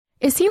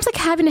It seems like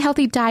having a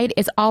healthy diet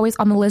is always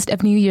on the list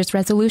of New Year's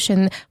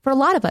resolution for a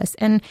lot of us.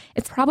 And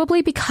it's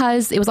probably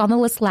because it was on the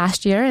list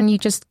last year and you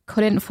just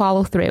couldn't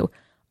follow through.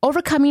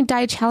 Overcoming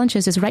diet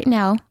challenges is right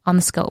now on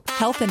The Scope.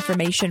 Health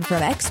information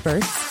from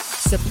experts,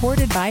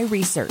 supported by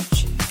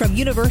research. From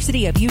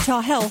University of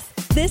Utah Health,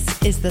 this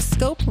is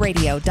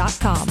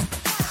thescoperadio.com.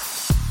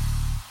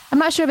 I'm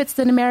not sure if it's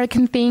an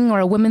American thing or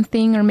a women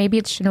thing, or maybe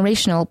it's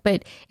generational,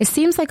 but it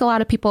seems like a lot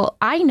of people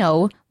I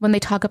know, when they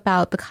talk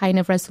about the kind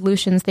of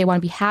resolutions they want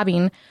to be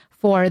having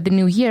for the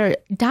new year,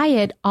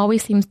 diet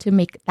always seems to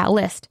make that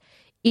list.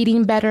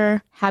 Eating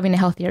better, having a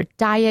healthier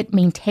diet,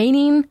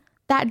 maintaining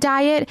that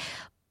diet.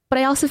 But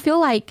I also feel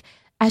like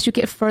as you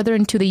get further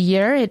into the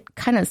year, it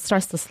kind of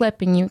starts to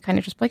slip and you kind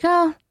of just like,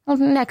 well,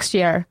 next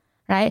year,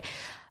 right?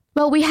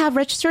 Well, we have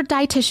registered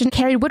dietitian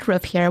Carrie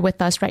Woodruff here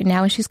with us right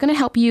now, and she's going to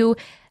help you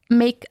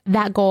make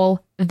that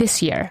goal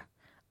this year.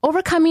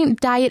 Overcoming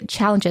diet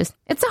challenges.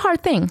 It's a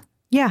hard thing.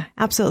 Yeah,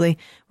 absolutely.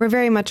 We're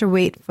very much a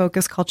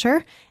weight-focused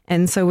culture.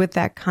 And so with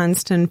that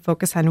constant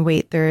focus on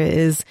weight, there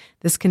is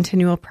this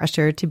continual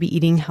pressure to be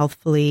eating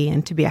healthfully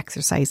and to be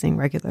exercising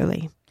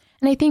regularly.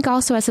 And I think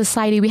also as a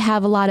society, we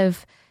have a lot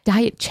of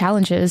diet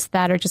challenges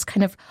that are just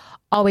kind of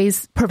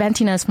always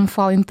preventing us from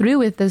following through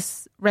with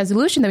this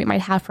resolution that we might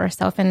have for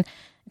ourselves. And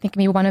I think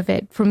maybe one of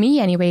it, for me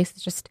anyways,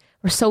 is just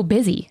we're so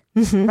busy,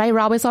 right?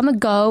 We're always on the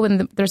go,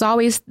 and there's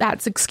always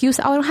that excuse,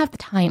 I don't have the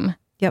time.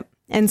 Yep.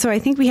 And so I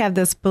think we have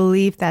this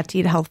belief that to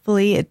eat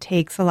healthfully, it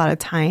takes a lot of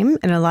time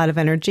and a lot of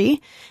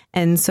energy.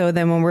 And so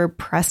then when we're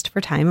pressed for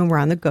time and we're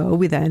on the go,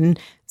 we then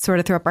sort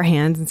of throw up our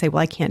hands and say,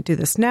 well, I can't do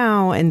this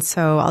now, and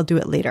so I'll do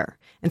it later.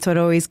 And so it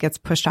always gets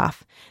pushed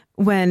off.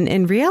 When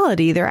in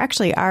reality, there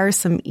actually are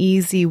some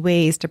easy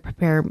ways to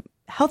prepare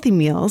healthy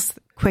meals,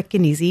 quick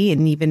and easy,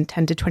 and even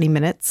 10 to 20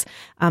 minutes.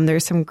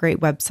 There's some great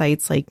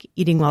websites like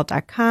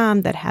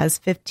eatingwell.com that has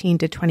 15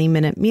 to 20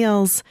 minute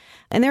meals.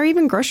 And there are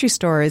even grocery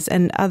stores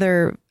and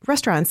other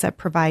restaurants that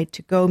provide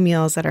to-go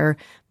meals that are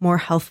more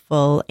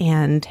healthful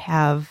and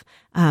have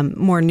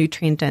more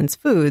nutrient-dense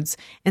foods.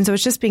 And so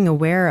it's just being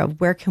aware of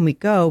where can we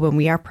go when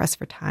we are pressed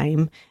for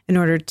time in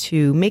order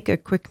to make a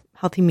quick,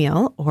 healthy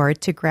meal or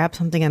to grab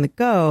something on the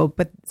go,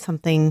 but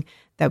something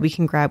that we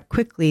can grab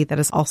quickly that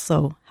is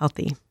also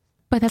healthy.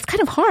 But that's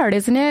kind of hard,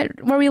 isn't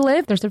it? Where we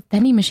live, there's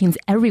vending machines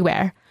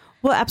everywhere.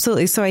 Well,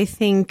 absolutely. So I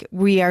think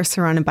we are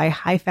surrounded by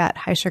high fat,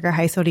 high sugar,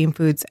 high sodium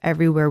foods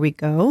everywhere we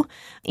go.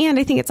 And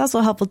I think it's also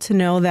helpful to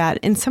know that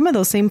in some of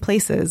those same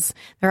places,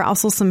 there are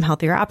also some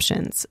healthier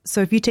options. So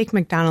if you take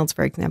McDonald's,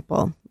 for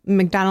example,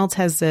 McDonald's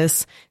has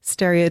this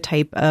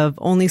stereotype of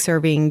only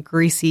serving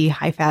greasy,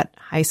 high fat,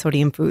 high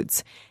sodium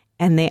foods.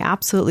 And they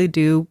absolutely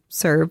do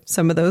serve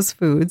some of those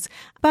foods.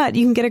 But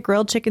you can get a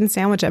grilled chicken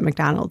sandwich at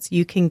McDonald's.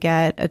 You can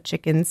get a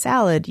chicken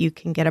salad. You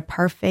can get a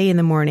parfait in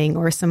the morning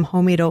or some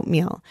homemade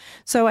oatmeal.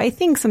 So I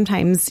think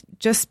sometimes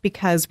just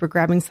because we're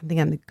grabbing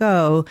something on the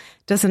go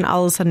doesn't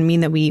all of a sudden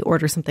mean that we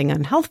order something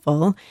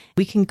unhealthful.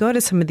 We can go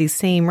to some of these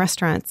same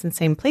restaurants and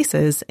same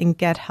places and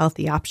get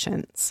healthy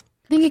options.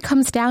 I think it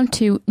comes down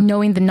to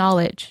knowing the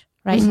knowledge,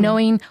 right? Mm-hmm.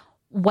 Knowing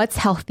what's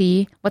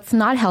healthy, what's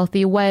not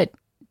healthy, what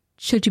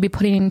should you be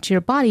putting into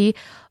your body?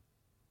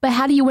 But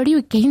where do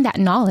you gain that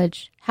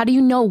knowledge? How do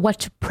you know what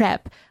to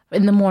prep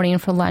in the morning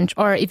for lunch?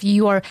 Or if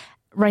you are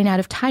running out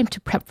of time to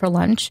prep for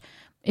lunch,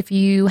 if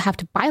you have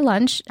to buy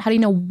lunch, how do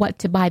you know what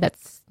to buy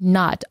that's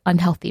not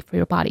unhealthy for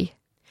your body?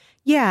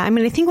 Yeah, I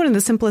mean, I think one of the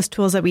simplest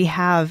tools that we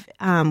have,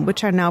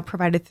 which are now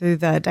provided through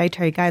the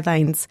dietary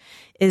guidelines,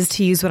 is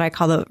to use what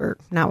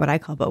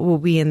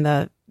we in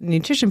the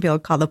nutrition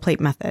field call the plate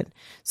method.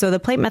 So the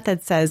plate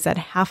method says that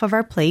half of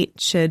our plate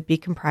should be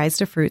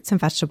comprised of fruits and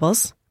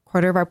vegetables, a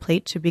quarter of our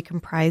plate should be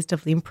comprised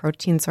of lean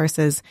protein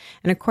sources,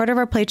 and a quarter of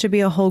our plate should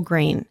be a whole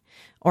grain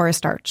or a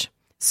starch.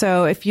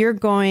 So if you're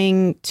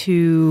going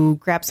to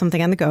grab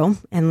something on the go,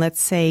 and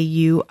let's say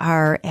you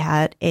are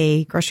at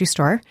a grocery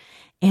store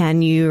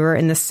and you're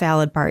in the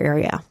salad bar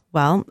area.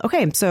 Well,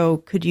 okay, so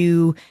could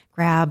you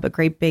grab a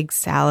great big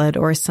salad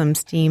or some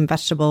steamed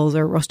vegetables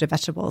or roasted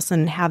vegetables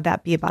and have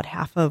that be about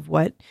half of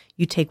what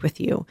you take with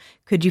you?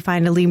 Could you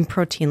find a lean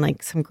protein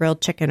like some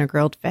grilled chicken or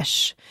grilled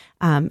fish?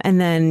 And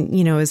then,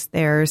 is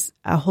there's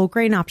a whole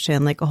grain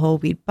option like a whole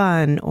wheat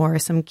bun or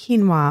some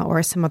quinoa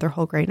or some other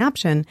whole grain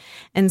option.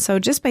 And so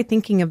just by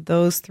thinking of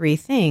those three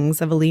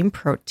things of a lean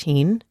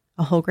protein,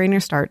 a whole grain or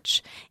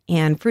starch,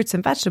 and fruits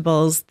and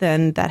vegetables,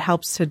 then that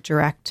helps to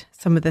direct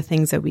some of the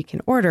things that we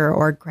can order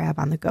or grab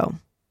on the go.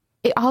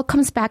 It all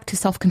comes back to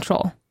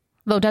self-control,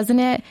 though, doesn't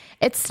it?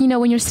 It's,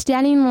 when you're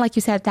standing, like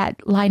you said,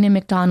 that line in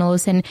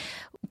McDonald's, and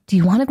do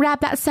you want to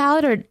grab that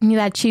salad or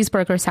that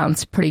cheeseburger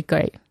sounds pretty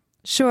great?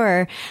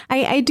 Sure.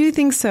 I do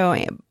think so.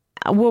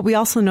 What we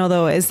also know,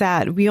 though, is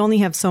that we only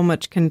have so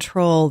much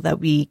control that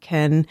we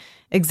can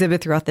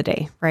exhibit throughout the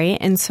day, right?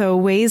 And so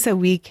ways that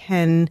we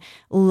can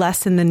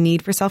lessen the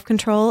need for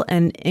self-control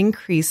and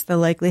increase the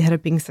likelihood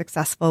of being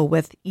successful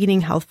with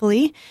eating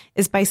healthfully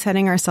is by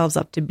setting ourselves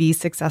up to be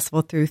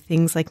successful through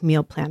things like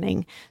meal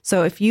planning.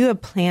 So if you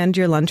have planned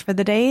your lunch for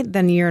the day,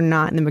 then you're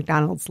not in the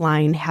McDonald's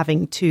line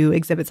having to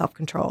exhibit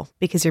self-control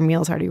because your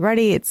meal's already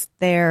ready, it's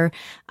there,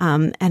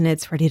 and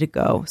it's ready to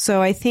go.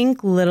 So I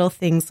think little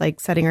things like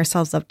setting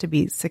ourselves up to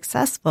be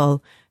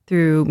successful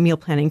through meal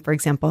planning, for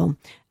example,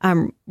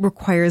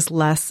 requires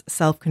less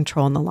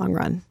self-control in the long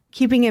run.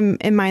 Keeping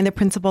in mind the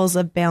principles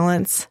of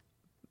balance,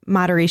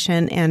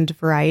 moderation, and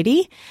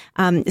variety.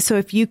 So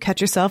if you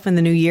catch yourself in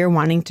the new year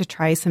wanting to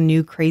try some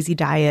new crazy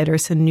diet or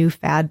some new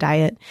fad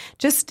diet,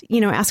 just,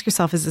 ask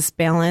yourself, is this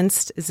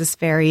balanced? Is this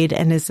varied?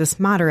 And is this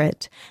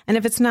moderate? And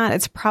if it's not,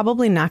 it's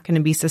probably not going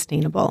to be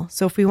sustainable.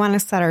 So if we want to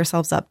set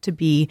ourselves up to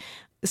be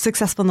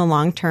successful in the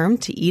long term,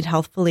 to eat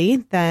healthfully,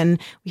 then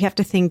we have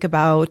to think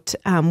about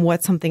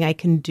what's something I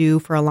can do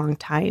for a long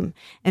time.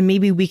 And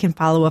maybe we can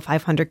follow a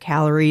 500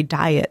 calorie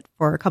diet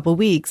for a couple of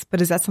weeks,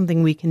 but is that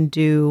something we can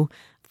do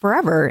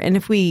forever? And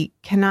if we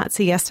cannot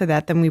say yes to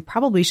that, then we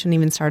probably shouldn't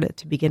even start it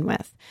to begin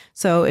with.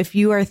 So if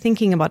you are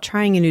thinking about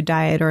trying a new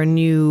diet or a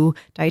new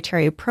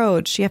dietary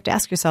approach, you have to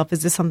ask yourself,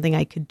 is this something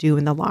I could do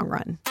in the long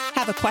run?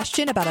 Have a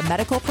question about a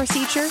medical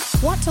procedure?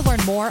 Want to learn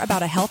more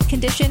about a health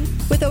condition?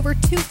 With over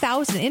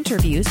 2,000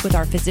 interviews with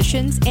our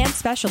physicians and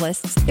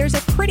specialists, there's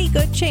a pretty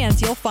good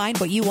chance you'll find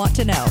what you want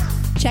to know.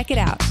 Check it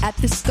out at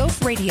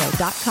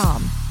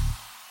thescoperadio.com.